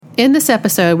In this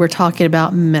episode, we're talking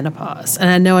about menopause. And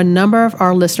I know a number of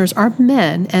our listeners are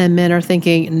men, and men are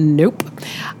thinking, nope,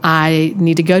 I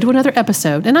need to go to another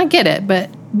episode. And I get it,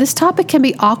 but this topic can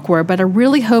be awkward, but I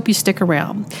really hope you stick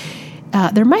around.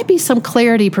 There might be some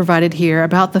clarity provided here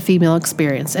about the female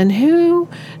experience, and who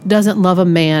doesn't love a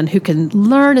man who can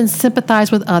learn and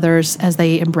sympathize with others as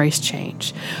they embrace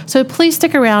change. So please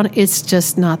stick around. It's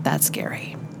just not that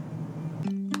scary.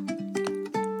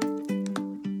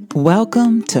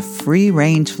 Welcome to Free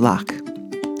Range Flock.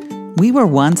 We were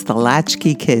once the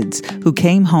latchkey kids who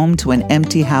came home to an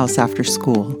empty house after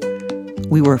school.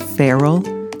 We were feral,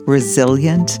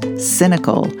 resilient,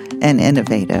 cynical, and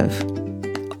innovative.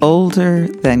 Older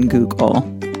than Google.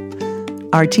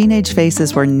 Our teenage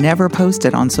faces were never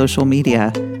posted on social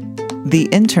media. The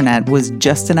internet was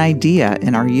just an idea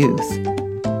in our youth.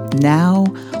 Now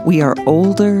we are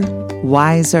older,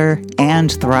 wiser,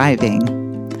 and thriving.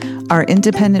 Our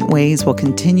independent ways will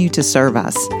continue to serve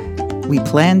us. We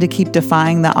plan to keep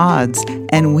defying the odds,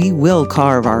 and we will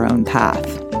carve our own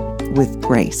path. With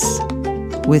grace,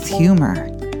 with humor,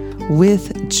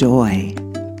 with joy.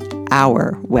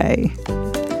 Our way.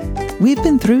 We've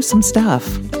been through some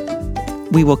stuff.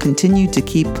 We will continue to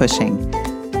keep pushing,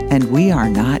 and we are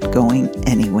not going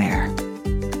anywhere.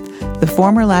 The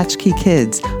former latchkey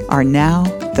kids are now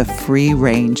the free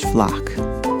range flock.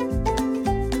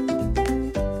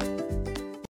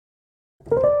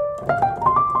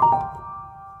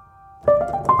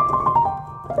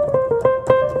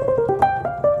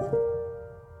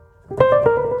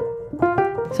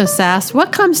 So, Sass,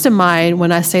 what comes to mind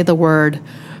when I say the word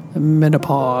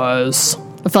menopause?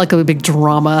 I feel like a big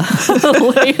drama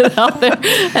laying it out there.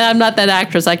 And I'm not that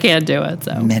actress. I can't do it.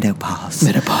 So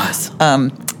Menopause.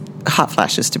 Hot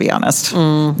flashes, to be honest.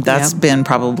 That's been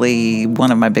probably one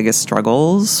of my biggest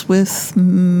struggles with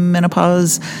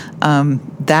menopause.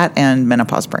 That and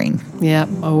menopause brain. Yeah.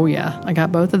 Oh, yeah. I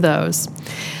got both of those.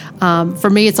 For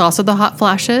me, it's also the hot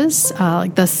flashes,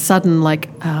 like the sudden,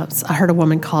 I heard a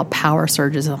woman call it power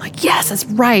surges. And I'm like, yes, that's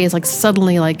right. It's like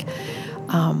suddenly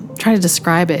trying to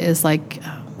describe it is like,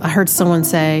 I heard someone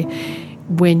say,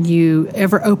 when you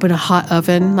ever open a hot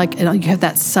oven, you have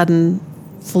that sudden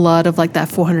flood of that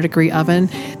 400-degree oven,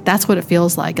 that's what it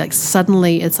feels like. Like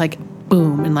suddenly it's like,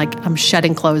 boom, and I'm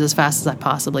shedding clothes as fast as I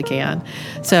possibly can.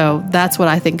 So that's what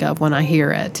I think of when I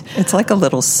hear it. It's like a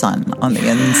little sun on the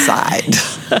inside.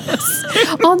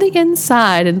 On the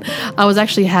inside. And I was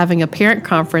actually having a parent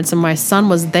conference, and my son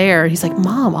was there. He's like,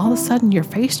 Mom, all of a sudden your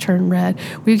face turned red.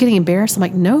 Were you getting embarrassed? I'm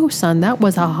like, no, son, that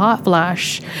was a hot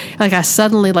flash. I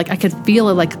suddenly, I could feel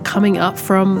it coming up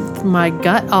from my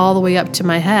gut all the way up to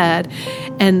my head.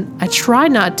 And I try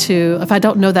not to, if I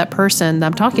don't know that person that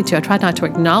I'm talking to, I try not to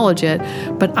acknowledge it.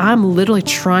 But I'm literally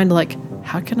trying to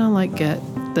how can I get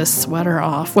this sweater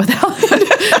off without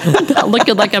not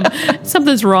looking like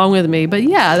something's wrong with me? But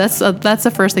yeah, that's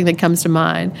the first thing that comes to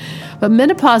mind. But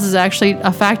menopause is actually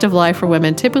a fact of life for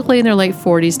women, typically in their late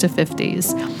 40s to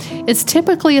 50s. It's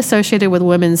typically associated with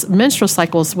women's menstrual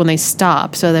cycles when they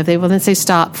stop. So that when they say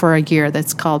stop for a year,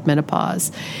 that's called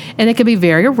menopause. And it can be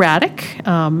very erratic.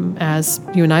 As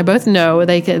you and I both know,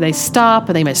 they stop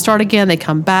and they might start again. They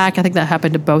come back. I think that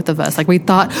happened to both of us. We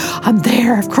thought, I'm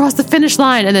there, I've crossed the finish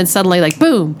line. And then suddenly,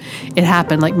 boom, it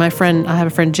happened. I have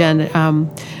a friend, Jen,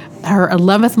 her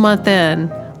 11th month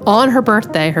in, on her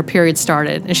birthday, her period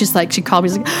started. And she called me,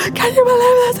 she's like, can you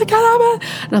believe this? I can't believe it.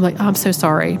 And I'm like, oh, I'm so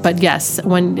sorry. But yes,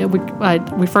 I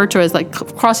refer to it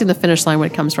as crossing the finish line when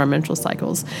it comes to our menstrual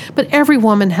cycles. But every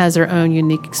woman has her own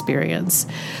unique experience.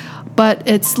 But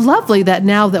it's lovely that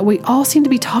now that we all seem to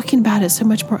be talking about it so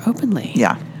much more openly.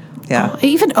 Yeah. Yeah.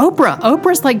 Even Oprah.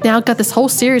 Oprah's now got this whole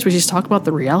series where she's talking about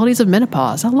the realities of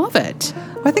menopause. I love it.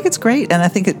 Well, I think it's great. And I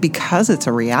think because it's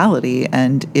a reality,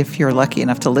 and if you're lucky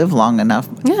enough to live long enough,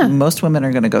 most women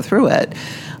are going to go through it.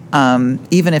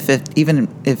 Even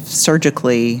if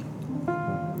surgically,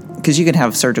 because you can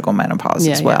have surgical menopause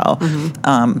as well. Yeah.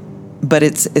 Mm-hmm. But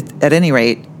at any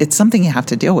rate, it's something you have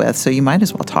to deal with, so you might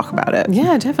as well talk about it.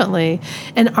 Yeah, definitely.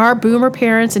 And our boomer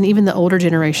parents and even the older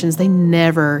generations, they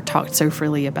never talked so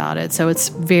freely about it. So it's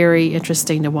very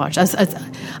interesting to watch.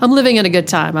 I'm living in a good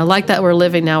time. I like that we're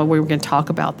living now where we're going to talk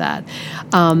about that.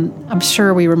 I'm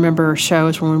sure we remember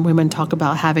shows when women talk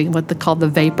about having what they call the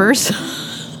vapors.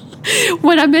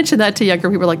 When I mentioned that to younger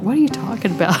people, like, what are you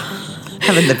talking about?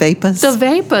 Having the vapors. The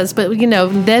vapors. But,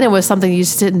 then it was something you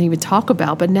just didn't even talk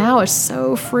about. But now it's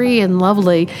so free and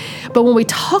lovely. But when we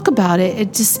talk about it,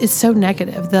 it's so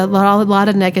negative. A lot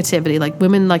of negativity.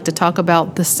 Women like to talk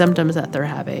about the symptoms that they're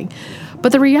having.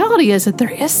 But the reality is that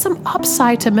there is some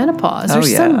upside to menopause.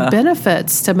 There's some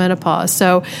benefits to menopause.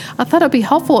 So I thought it would be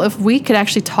helpful if we could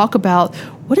actually talk about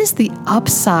what is the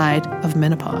upside of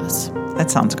menopause?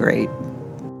 That sounds great.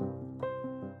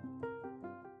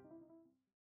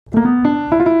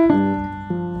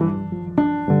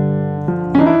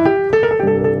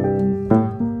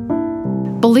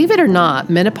 Believe it or not,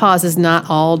 menopause is not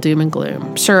all doom and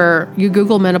gloom. Sure, you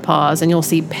Google menopause and you'll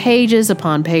see pages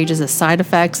upon pages of side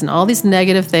effects and all these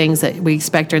negative things that we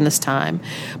expect during this time.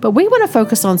 But we want to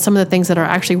focus on some of the things that are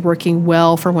actually working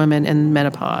well for women in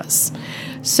menopause.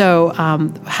 So,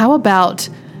 how about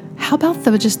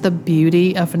just the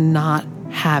beauty of not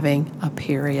having a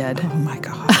period? Oh my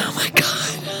God. Oh my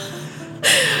God.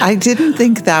 I didn't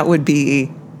think that would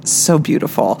be so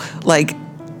beautiful. Like,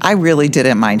 I really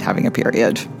didn't mind having a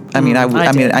period. I mean,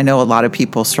 I know a lot of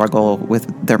people struggle with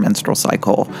their menstrual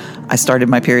cycle. I started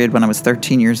my period when I was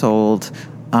 13 years old.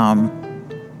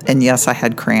 And yes, I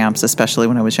had cramps, especially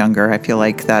when I was younger. I feel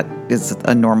like that is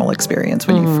a normal experience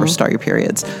when you first start your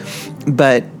periods.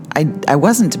 But I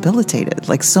wasn't debilitated.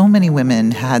 Like, so many women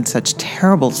had such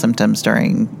terrible symptoms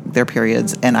during their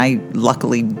periods, and I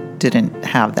luckily didn't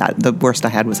have that. The worst I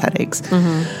had was headaches.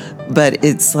 But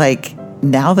it's like,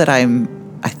 now that I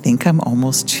think I'm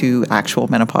almost to actual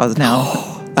menopause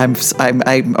now. I'm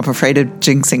afraid of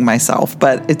jinxing myself,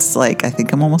 but it's like, I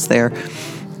think I'm almost there.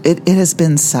 It has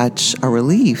been such a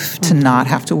relief to not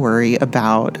have to worry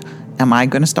about, am I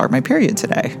going to start my period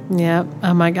today? Yep.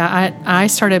 Oh my God. I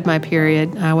started my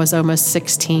period. I was almost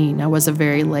 16. I was a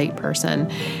very late person.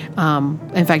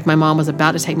 In fact, my mom was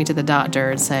about to take me to the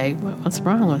doctor and say, what's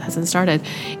wrong? It hasn't started.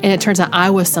 And it turns out I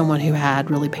was someone who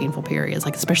had really painful periods,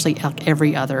 like especially like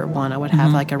every other one. I would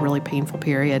have like a really painful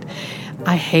period.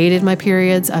 I hated my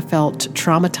periods. I felt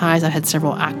traumatized. I had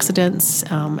several accidents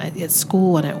at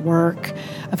school and at work.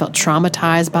 I felt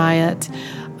traumatized by it.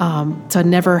 So I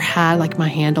never had like my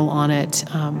handle on it.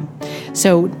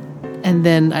 And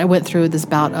then I went through this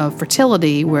bout of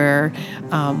fertility where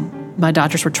my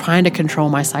doctors were trying to control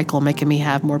my cycle, making me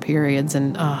have more periods.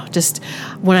 And just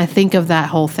when I think of that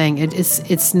whole thing,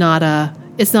 it's not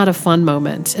a fun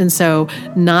moment. And so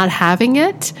not having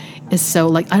it is so,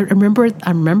 like, I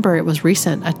remember it was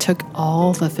recent. I took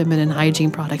all the feminine hygiene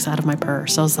products out of my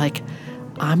purse. I was like,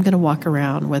 I'm going to walk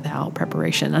around without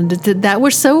preparation. And that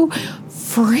was so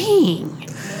freeing.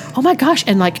 Oh my gosh.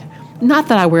 And like, not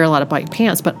that I wear a lot of white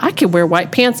pants, but I can wear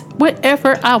white pants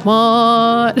whatever I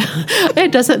want.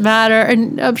 It doesn't matter.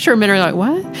 And I'm sure men are like,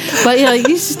 what? But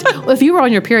if you were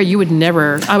on your period, you would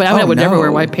never, I would never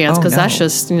wear white pants because that's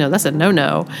just, that's a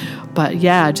no-no. But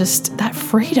yeah, just that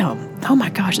freedom. Oh my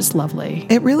gosh, it's lovely.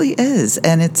 It really is.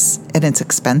 And it's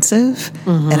expensive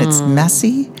and it's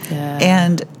messy. Yeah.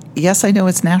 And yes, I know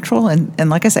it's natural, and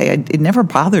like I say, it never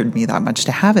bothered me that much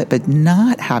to have it, but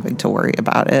not having to worry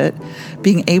about it,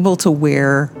 being able to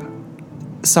wear,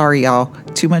 sorry y'all,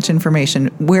 too much information,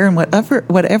 wearing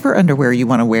whatever underwear you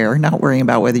want to wear, not worrying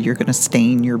about whether you're going to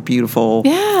stain your beautiful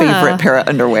favorite pair of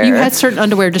underwear. You had certain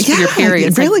underwear just for your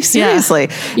period. Really, seriously.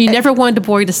 Yeah. You never wanted a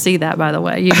boy to see that, by the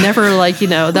way. You never,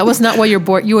 that was not what you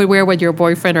would wear with your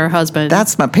boyfriend or husband.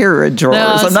 That's my period drawers.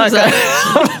 No, I'm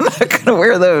not going to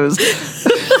wear those.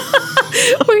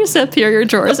 We said period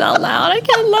drawers out loud. I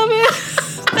can't love it.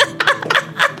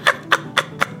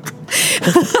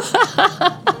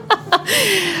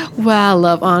 Wow, I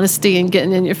love honesty and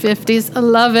getting in your 50s. I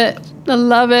love it. I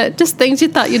love it. Just things you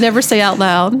thought you'd never say out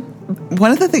loud.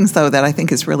 One of the things, though, that I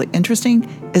think is really interesting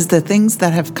is the things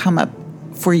that have come up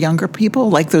for younger people,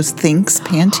 like those Thinx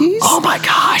panties. Oh my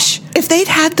gosh. If they'd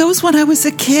had those when I was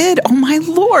a kid, oh my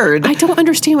Lord. I don't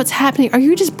understand what's happening. Are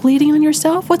you just bleeding on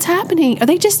yourself? What's happening? Are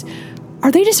they just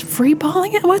free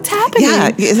balling it? What's happening? Yeah,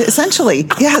 essentially.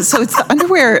 Yeah, so it's the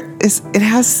underwear it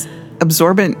has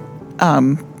absorbent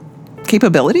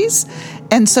capabilities,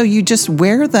 and so you just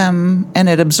wear them and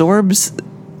it absorbs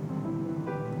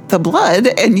the blood,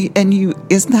 and you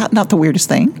isn't that not the weirdest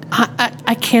thing?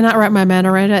 I cannot wrap my mind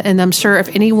around it, and I'm sure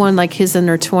if anyone like is in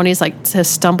their 20s has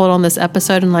stumbled on this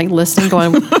episode and listening,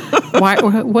 going, what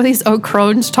are these old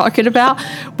crones talking about?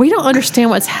 We don't understand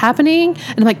what's happening.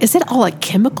 And I'm like, is it all like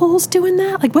chemicals doing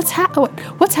that? Like what's happening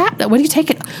when you take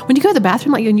it, when you go to the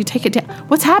bathroom, and you take it down,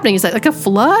 what's happening? Is that like a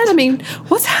flood? I mean,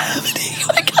 what's happening?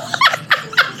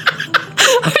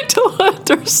 I don't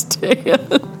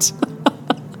understand.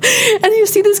 And you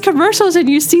see these commercials and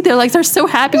you see they're so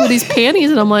happy with these panties,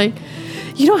 and I'm like,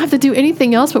 you don't have to do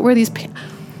anything else but wear these panties.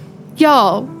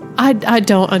 Y'all, I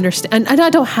don't understand. And I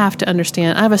don't have to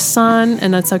understand. I have a son,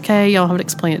 and that's okay. Y'all have to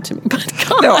explain it to me. But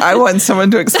God. No, I want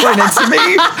someone to explain it to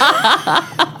me.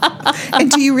 And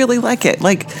do you really like it?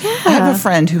 I have a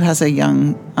friend who has a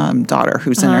young daughter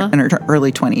who's in her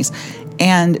early 20s,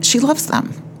 and she loves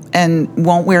them. and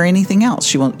won't wear anything else.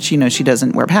 She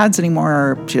doesn't wear pads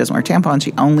anymore. She doesn't wear tampons.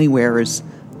 She only wears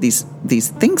these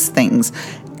things,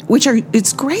 which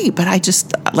it's great. But I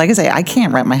just, like I say, I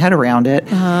can't wrap my head around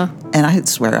it. And I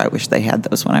swear I wish they had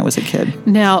those when I was a kid.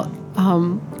 Now,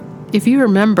 if you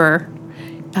remember,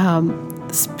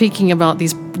 speaking about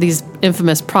these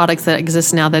infamous products that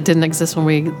exist now that didn't exist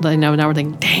when now we're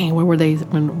thinking, dang, where were they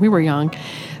when we were young?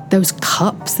 Those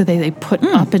cups that they put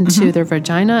up into their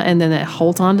vagina, and then it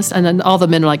holds on to, and then all the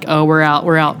men are like, oh, we're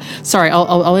out. Sorry,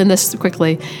 I'll end this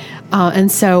quickly.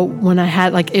 And so when I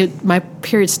had my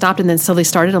period stopped and then slowly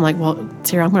started, I'm like, well,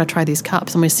 Sarah, I'm going to try these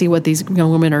cups. I'm going to see what these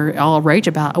young women are all rage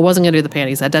about. I wasn't going to do the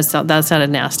panties. That sounded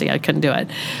nasty. I couldn't do it.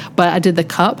 But I did the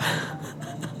cup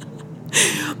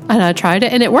and I tried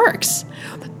it and it works.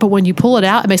 But when you pull it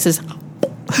out, it makes this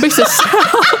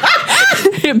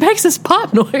it makes this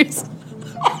pop noise.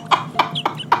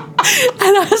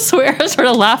 And I swear I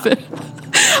started laughing.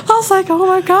 I was like, oh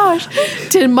my gosh,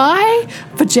 did my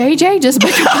vajayjay just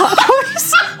make a pop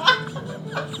noise?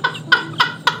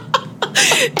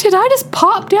 Did I just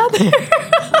pop down there?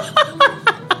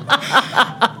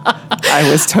 I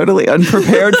was totally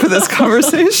unprepared for this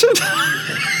conversation.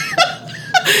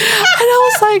 And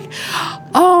I was like,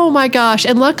 oh my gosh.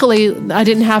 And luckily, I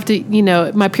didn't have to,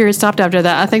 my period stopped after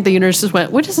that. I think the universe just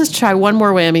went, we'll just try one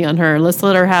more whammy on her. Let's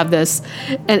let her have this.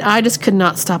 And I just could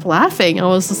not stop laughing. I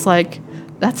was just like,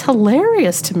 that's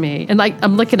hilarious to me. And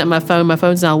I'm looking at my phone. My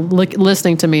phone's now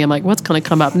listening to me. I'm like, what's going to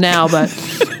come up now? But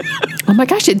oh my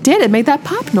gosh, it did. It made that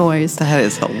pop noise. That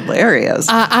is hilarious.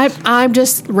 I'm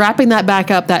just wrapping that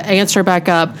back up, that answer back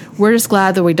up. We're just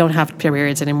glad that we don't have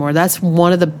periods anymore. That's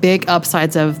one of the big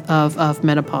upsides of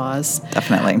menopause.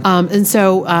 Definitely. And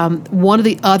so one of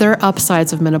the other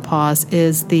upsides of menopause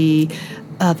is the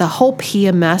whole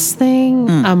PMS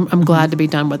thing. I'm glad to be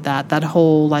done with that. That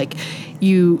whole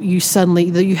you suddenly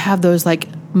you have those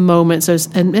moments,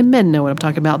 and men know what I'm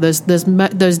talking about.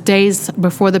 Those days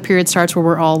before the period starts where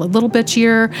we're all a little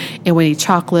bitchier and we eat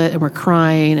chocolate and we're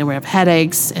crying and we have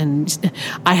headaches, and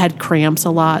I had cramps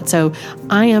a lot. So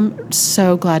I am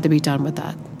so glad to be done with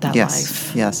that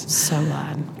life. Yes. So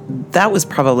glad. That was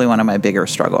probably one of my bigger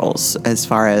struggles as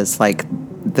far as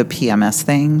the PMS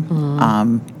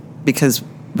thing. Because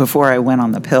before I went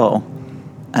on the pill,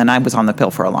 and I was on the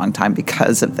pill for a long time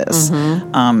because of this,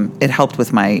 it helped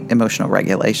with my emotional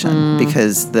regulation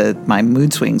because my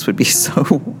mood swings would be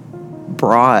so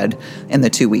broad in the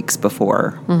 2 weeks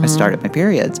before I started my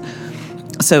periods.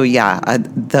 So yeah,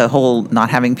 the whole not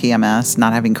having PMS,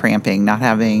 not having cramping, not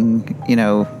having,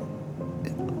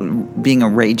 being a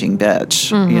raging bitch,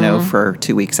 for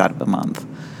 2 weeks out of the month.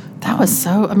 That was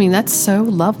that's so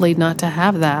lovely not to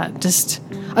have that.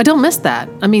 I don't miss that.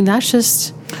 That's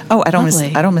just I don't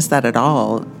lovely. miss that at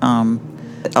all.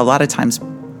 A lot of times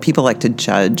people like to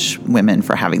judge women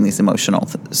for having these emotional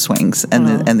swings and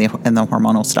the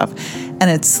hormonal stuff. And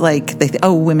it's like they think,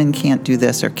 women can't do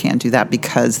this or can't do that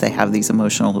because they have these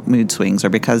emotional mood swings or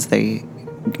because they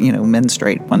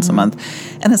menstruate once a month.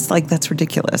 And it's like, that's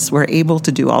ridiculous. We're able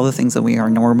to do all the things that we are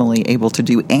normally able to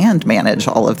do and manage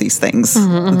all of these things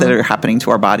that are happening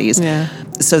to our bodies. Yeah.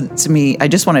 So to me, I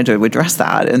just wanted to address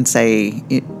that and say,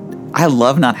 I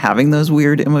love not having those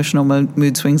weird emotional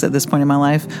mood swings at this point in my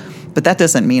life. But that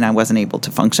doesn't mean I wasn't able to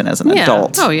function as an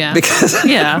adult. Oh, yeah. Because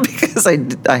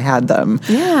I had them.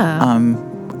 Yeah.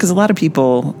 Because a lot of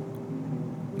people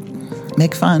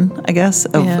make fun, I guess,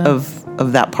 of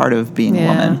that part of being a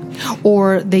woman.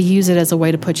 Or they use it as a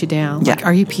way to put you down. Yeah. Like,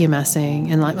 are you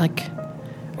PMSing? And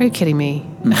are you kidding me?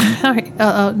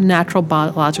 Natural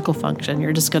biological function.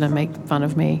 You're just going to make fun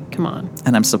of me. Come on.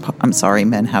 And I'm sorry,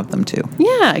 men have them too.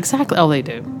 Yeah, exactly. Oh, they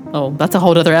do. Oh, that's a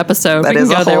whole other episode. That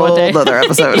is a whole other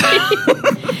episode.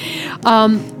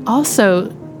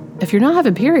 Also, if you're not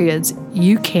having periods,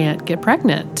 you can't get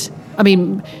pregnant. I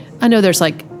know there's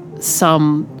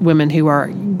some women who are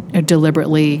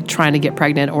deliberately trying to get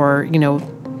pregnant, or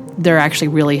they're actually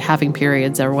really having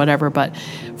periods or whatever. But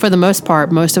for the most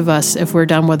part, most of us, if we're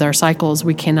done with our cycles,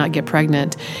 we cannot get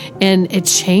pregnant, and it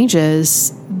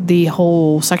changes the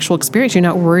whole sexual experience. You're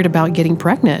not worried about getting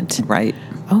pregnant, right?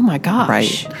 Oh my gosh,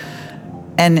 right.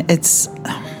 And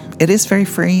it is very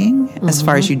freeing as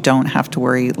far as you don't have to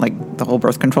worry, the whole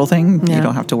birth control thing. Yeah. You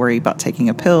don't have to worry about taking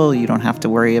a pill. You don't have to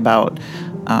worry about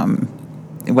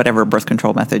whatever birth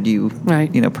control method you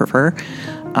prefer.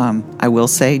 I will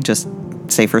say, just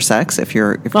safer sex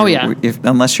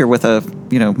unless you're with a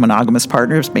monogamous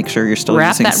partner, make sure you're still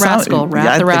using the rascal.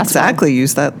 Exactly,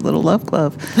 use that little love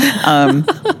glove.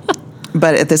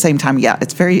 But at the same time,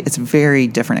 it's a very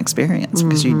different experience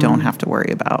because you don't have to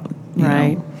worry about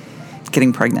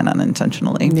getting pregnant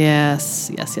unintentionally. Yes.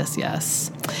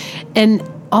 And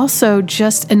also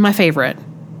and my favorite,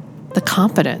 the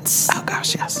confidence. Oh,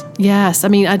 gosh, yes. Yes. I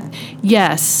mean,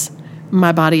 yes,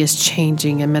 my body is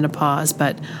changing in menopause,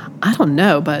 but I don't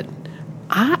know, but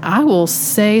I will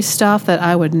say stuff that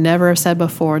I would never have said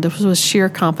before. This was sheer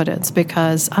confidence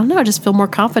because, I don't know, I just feel more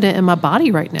confident in my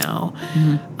body right now.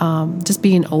 Just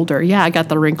being older. Yeah, I got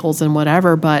the wrinkles and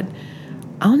whatever, but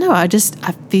I don't know. I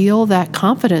feel that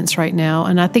confidence right now.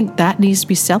 And I think that needs to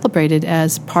be celebrated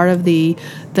as part of the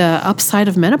upside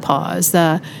of menopause.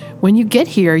 When you get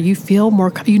here, you feel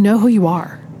more, you know who you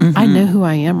are. I know who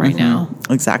I am right now.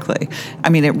 Exactly. I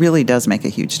mean, it really does make a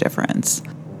huge difference.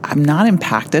 I'm not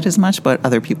impacted as much, but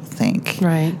other people think.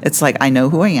 Right. It's like, I know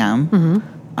who I am.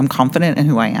 I'm confident in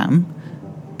who I am.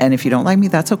 And if you don't like me,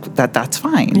 that's okay. That's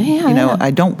fine. Yeah, I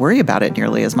don't worry about it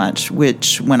nearly as much,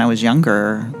 which when I was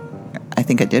younger, I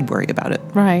think I did worry about it.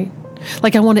 Right.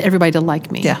 Like I wanted everybody to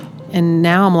like me. Yeah. And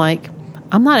now I'm like,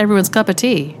 I'm not everyone's cup of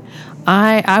tea.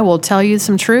 I will tell you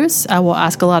some truths. I will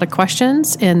ask a lot of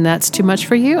questions, and that's too much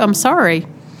for you. I'm sorry.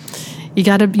 You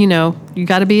got to be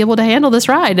able to handle this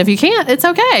ride. If you can't, it's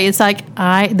okay. It's like,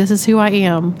 this is who I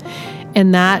am.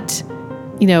 And that,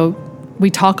 we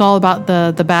talk all about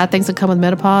the bad things that come with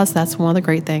menopause. That's one of the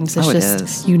great things. It's it just,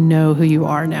 is. you know who you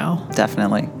are now.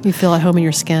 Definitely. You feel at home in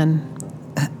your skin.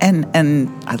 And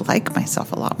I like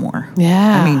myself a lot more.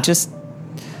 Yeah. I mean,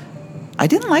 I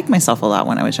didn't like myself a lot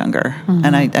when I was younger.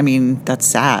 And I mean, that's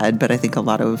sad, but I think a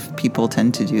lot of people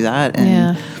tend to do that.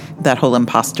 And that whole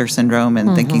imposter syndrome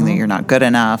and thinking that you're not good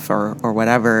enough or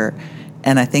whatever.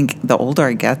 And I think the older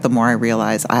I get, the more I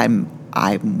realize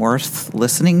I'm worth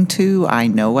listening to. I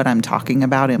know what I'm talking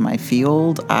about in my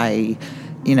field. I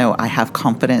have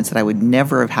confidence that I would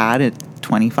never have had at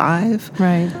 25.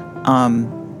 Right.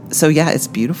 So yeah, it's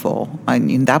beautiful. I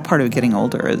mean, that part of getting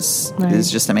older is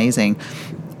just amazing.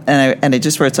 And I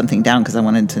just wrote something down because I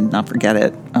wanted to not forget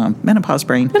it. Menopause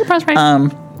brain.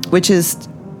 Which is,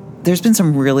 there's been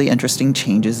some really interesting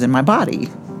changes in my body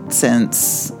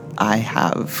since I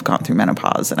have gone through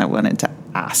menopause. And I wanted to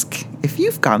ask if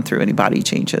you've gone through any body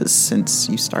changes since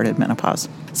you started menopause.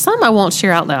 Some I won't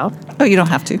share out loud. Oh, you don't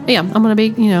have to. Yeah, I'm going to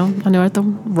be, I know the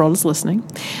world is listening.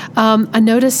 I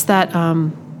noticed that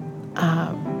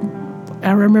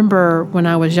I remember when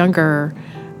I was younger,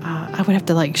 I would have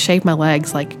to shave my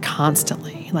legs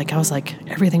constantly. I was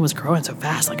everything was growing so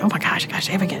fast. Oh my gosh, I gotta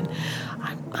shave again.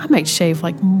 I might shave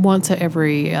once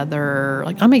every other.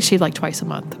 I might shave twice a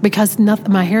month because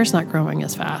my hair's not growing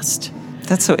as fast.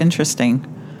 That's so interesting.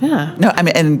 Yeah. No, I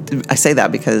mean, and I say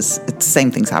that because it's the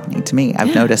same thing's happening to me.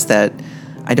 I've noticed that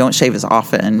I don't shave as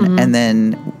often, and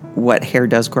then what hair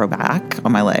does grow back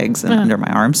on my legs and under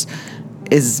my arms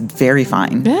is very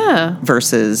fine. Yeah.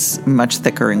 Versus much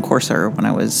thicker and coarser when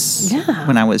I was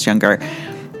younger.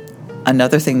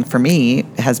 Another thing for me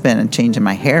has been a change in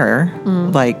my hair.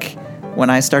 When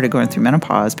I started going through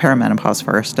menopause, perimenopause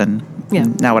first, and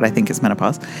now what I think is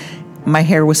menopause, my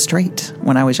hair was straight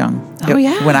when I was young. Oh,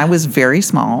 yeah. When I was very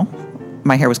small,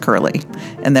 my hair was curly.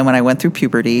 And then when I went through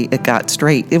puberty, it got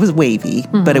straight. It was wavy,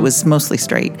 but it was mostly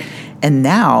straight. And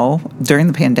now, during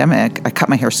the pandemic, I cut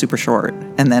my hair super short.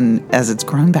 And then as it's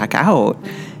grown back out,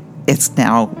 it's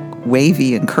now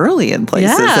wavy and curly in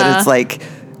places. Yeah. And it's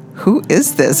who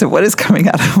is this? And what is coming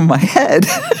out of my head?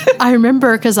 I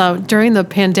remember because during the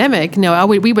pandemic,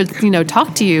 we would,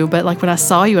 talk to you. But when I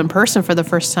saw you in person for the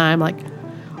first time,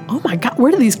 oh my God,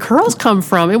 where did these curls come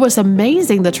from? It was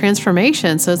amazing, the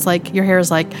transformation. So it's your hair is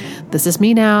this is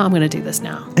me now. I'm going to do this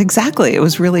now. Exactly. It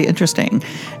was really interesting.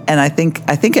 And I think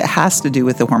it has to do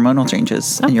with the hormonal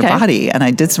changes in your body. And I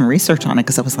did some research on it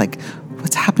because I was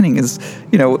what's happening is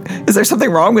there something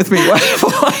wrong with me?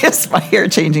 Why is my hair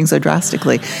changing so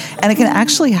drastically? And it can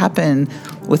actually happen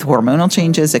with hormonal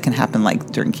changes. It can happen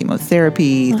during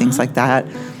chemotherapy, things like that.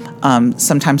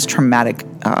 Sometimes traumatic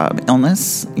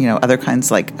illness, other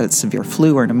kinds severe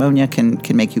flu or pneumonia can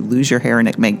make you lose your hair and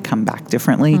it may come back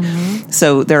differently.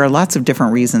 So there are lots of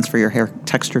different reasons for your hair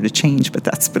texture to change, but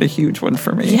that's been a huge one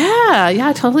for me. Yeah,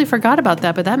 I totally forgot about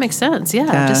that, but that makes sense.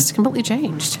 Yeah, just completely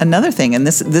changed. Another thing, and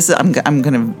this I'm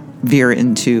going to veer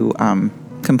into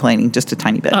complaining just a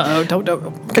tiny bit. Don't.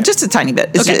 Okay. Just a tiny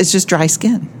bit. It's just dry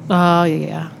skin. Oh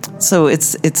yeah. So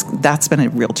that's been a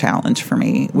real challenge for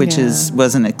me, which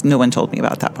no one told me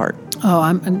about that part.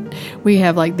 Oh, we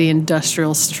have the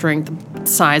industrial strength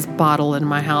size bottle in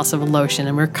my house of lotion,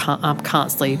 and I'm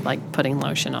constantly putting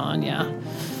lotion on.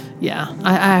 Yeah.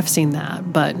 I have seen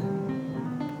that, but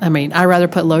I mean, I'd rather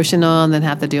put lotion on than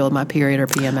have to deal with my period or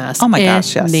PMS. Oh my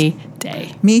gosh, yes. Any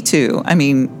day. Me too. I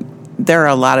mean, there are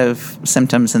a lot of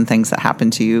symptoms and things that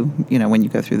happen to you, when you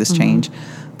go through this change.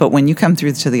 But when you come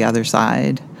through to the other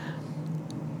side,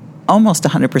 almost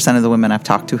 100% of the women I've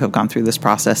talked to who have gone through this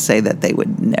process say that they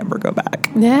would never go back.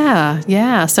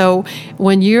 Yeah. So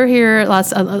when you're here,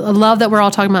 I love that we're all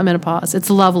talking about menopause.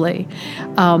 It's lovely.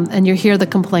 And you hear the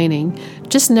complaining.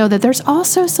 Just know that there's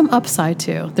also some upside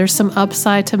too. There's some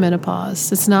upside to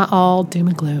menopause. It's not all doom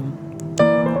and gloom.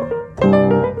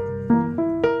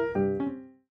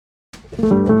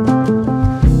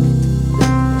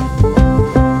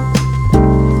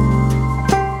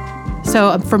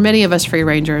 So for many of us free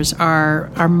rangers,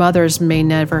 our mothers may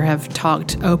never have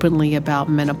talked openly about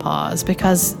menopause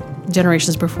because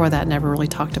generations before that never really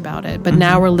talked about it. But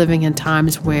now we're living in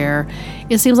times where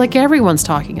it seems like everyone's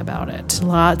talking about it.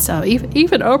 Lots of,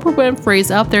 even Oprah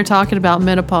Winfrey's out there talking about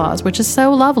menopause, which is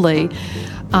so lovely.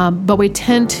 But we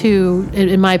tend to,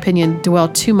 in my opinion, dwell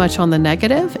too much on the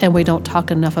negative, and we don't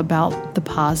talk enough about the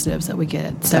positives that we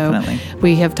get. So Definitely.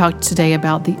 We have talked today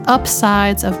about the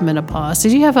upsides of menopause.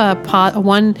 Did you have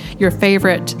your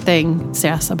favorite thing,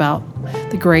 Sass, about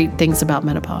the great things about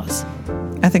menopause?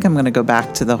 I think I'm going to go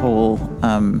back to the whole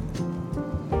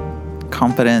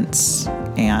confidence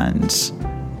and,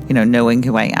 knowing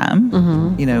who I am.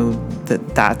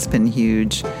 That's been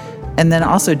huge. And then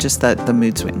also just the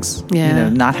mood swings. Yeah.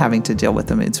 Not having to deal with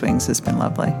the mood swings has been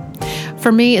lovely.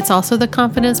 For me, it's also the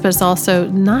confidence, but it's also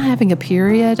not having a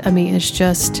period. I mean, it's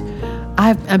just,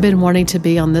 I've been wanting to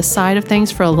be on this side of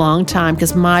things for a long time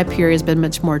because my period has been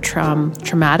much more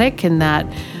traumatic and that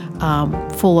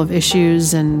full of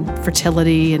issues and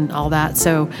fertility and all that.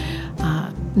 So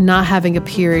not having a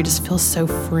period just feels so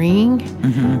freeing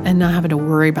and not having to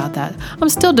worry about that. I'm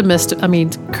still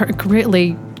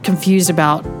greatly confused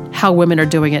about how women are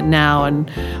doing it now, and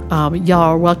y'all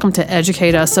are welcome to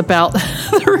educate us about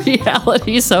the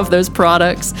realities of those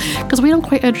products because we don't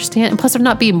quite understand, and plus they're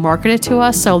not being marketed to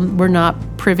us, so we're not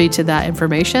privy to that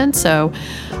information. So,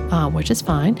 which is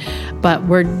fine, but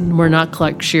we're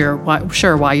not sure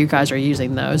why you guys are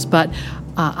using those, but.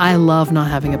 I love not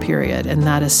having a period, and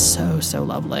that is so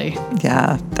lovely.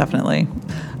 Yeah, definitely.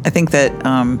 I think that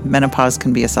menopause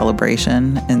can be a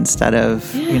celebration instead of,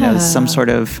 some sort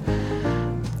of...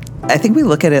 I think we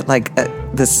look at it like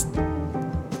this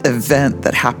event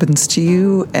that happens to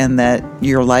you and that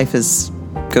your life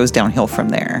goes downhill from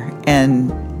there.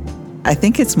 And I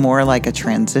think it's more like a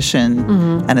transition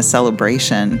and a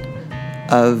celebration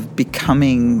of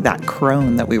becoming that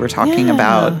crone that we were talking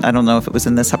about. I don't know if it was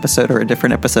in this episode or a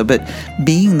different episode, but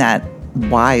being that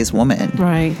wise woman.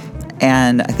 Right.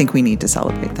 And I think we need to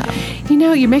celebrate that.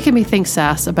 You're making me think,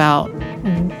 Sass, about,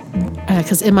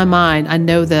 because in my mind, I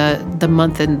know the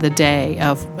month and the day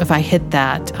of, if I hit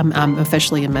that, I'm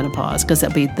officially in menopause because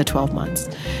that'll be the 12 months.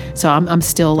 So I'm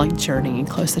still like journeying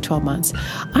close to 12 months.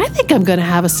 I think I'm going to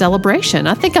have a celebration.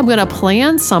 I think I'm going to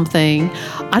plan something.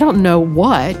 I don't know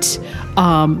what.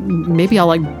 Maybe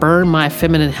I'll burn my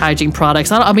feminine hygiene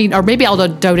products. Or maybe I'll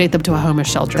donate them to a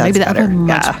homeless shelter. That's maybe that would be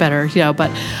much Yeah. better,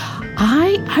 But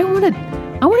I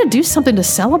want to do something to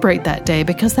celebrate that day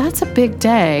because that's a big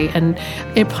day, and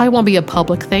it probably won't be a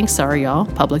public thing. Sorry, y'all.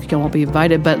 Public, you won't be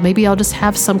invited, but maybe I'll just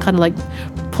have some kind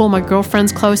of pull my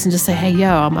girlfriends close and just say, "Hey,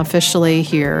 I'm officially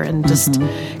here," and just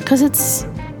because it's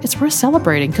worth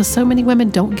celebrating because so many women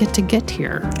don't get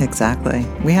here. Exactly.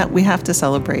 We have to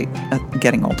celebrate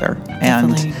getting older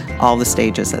Definitely. And all the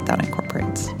stages that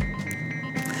incorporates.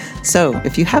 So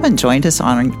if you haven't joined us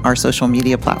on our social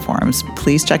media platforms,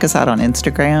 please check us out on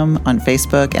Instagram, on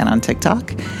Facebook, and on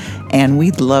TikTok. And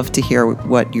we'd love to hear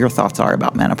what your thoughts are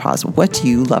about menopause. What do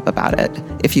you love about it?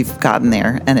 If you've gotten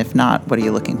there, and if not, what are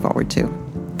you looking forward to?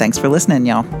 Thanks for listening,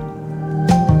 y'all.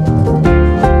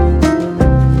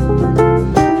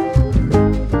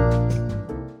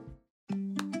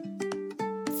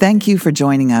 Thank you for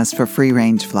joining us for Free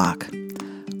Range Flock.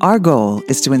 Our goal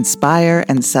is to inspire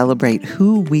and celebrate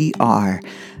who we are,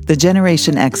 the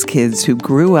Generation X kids who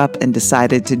grew up and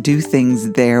decided to do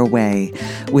things their way,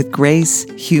 with grace,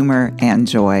 humor, and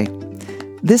joy.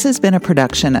 This has been a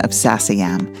production of Sassy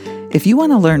Am. If you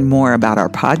want to learn more about our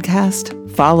podcast,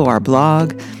 follow our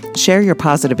blog, share your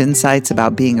positive insights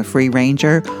about being a free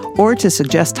ranger, or to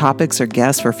suggest topics or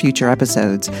guests for future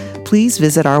episodes, please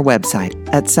visit our website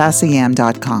at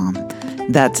sassyam.com.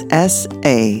 That's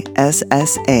SASSAYAM.com.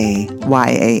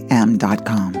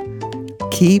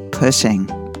 Keep pushing.